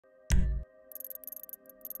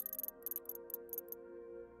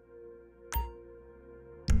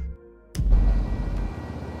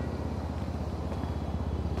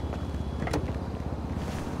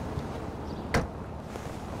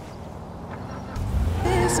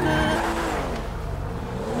Man,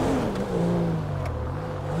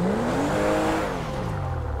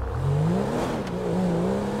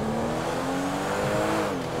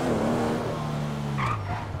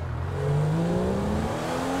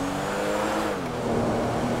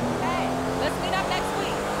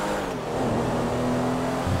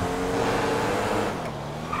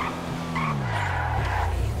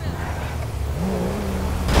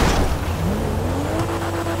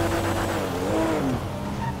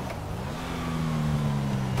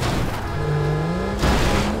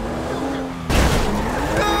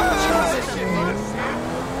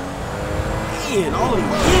 all them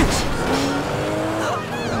inches.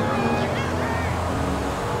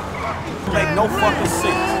 Make no fucking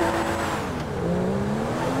sense.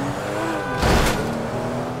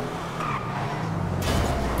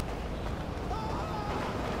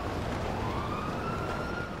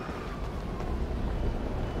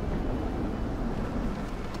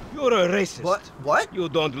 You're a racist. What? You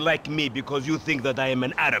don't like me because you think that I am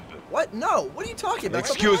an Arab. What? No. What are you talking about?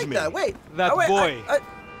 Excuse me. That. Wait. That wait, boy.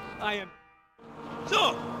 I am...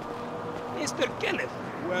 So, Mr. Kenneth,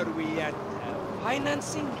 were we at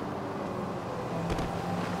financing?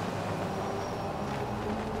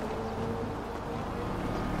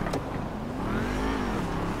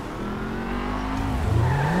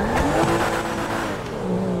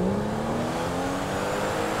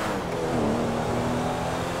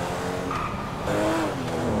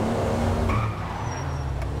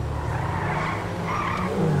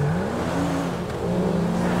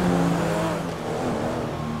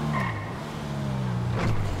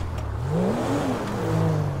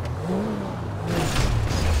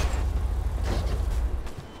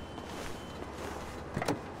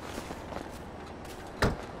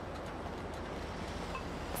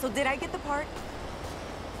 So did I get the part?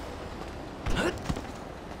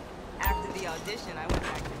 After the audition, I went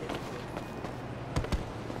back to his.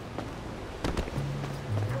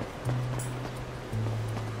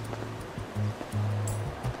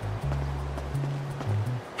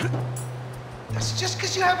 That's just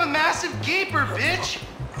because you have a massive gaper, bitch!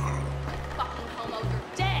 Fucking homo, you're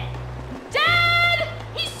dead! Dead!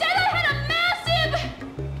 He said I had a massive...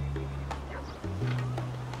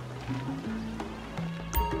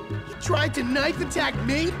 Tried to knife attack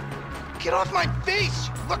me? Get off my face,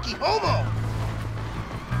 you lucky homo!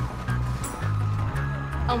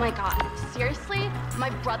 Oh my god, seriously? My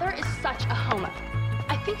brother is such a homo.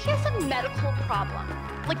 I think he has a medical problem.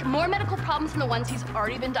 Like, more medical problems than the ones he's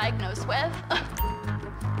already been diagnosed with.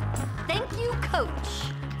 Thank you, Coach.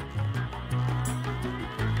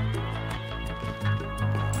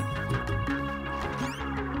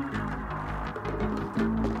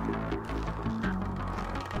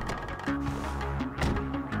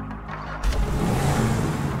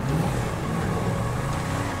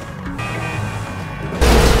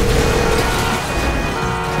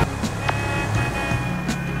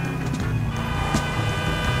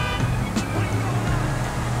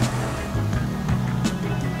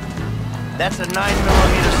 That's a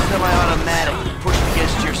 9mm semi-automatic pushed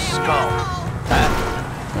against your skull. Huh?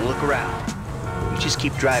 Now look around. You just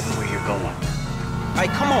keep driving where you're going. Hey,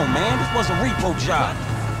 come on, man. This was a repo job.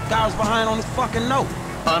 Guy was behind on his fucking note.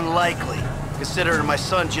 Unlikely, considering my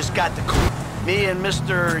son just got the clue. Me and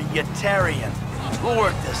Mr. Yetarian, we'll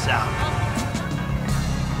work this out.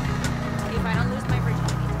 If I don't lose my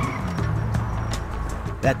virginity.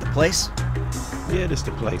 That the place? Yeah, this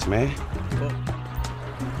the place, man. Cool.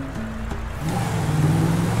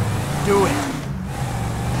 Do it.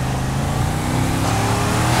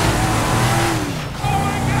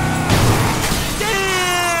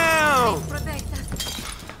 Damn!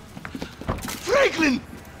 Franklin!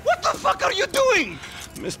 What the fuck are you doing?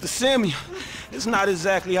 Mr. Simeon, it's not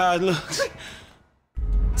exactly how it looks.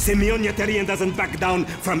 Simeon Yetarian doesn't back down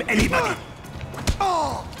from anybody.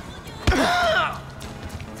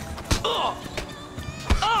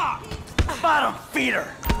 Bottom feeder.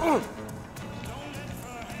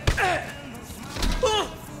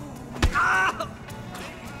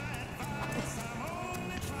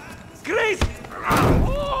 Crazy!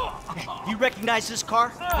 You recognize this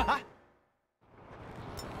car?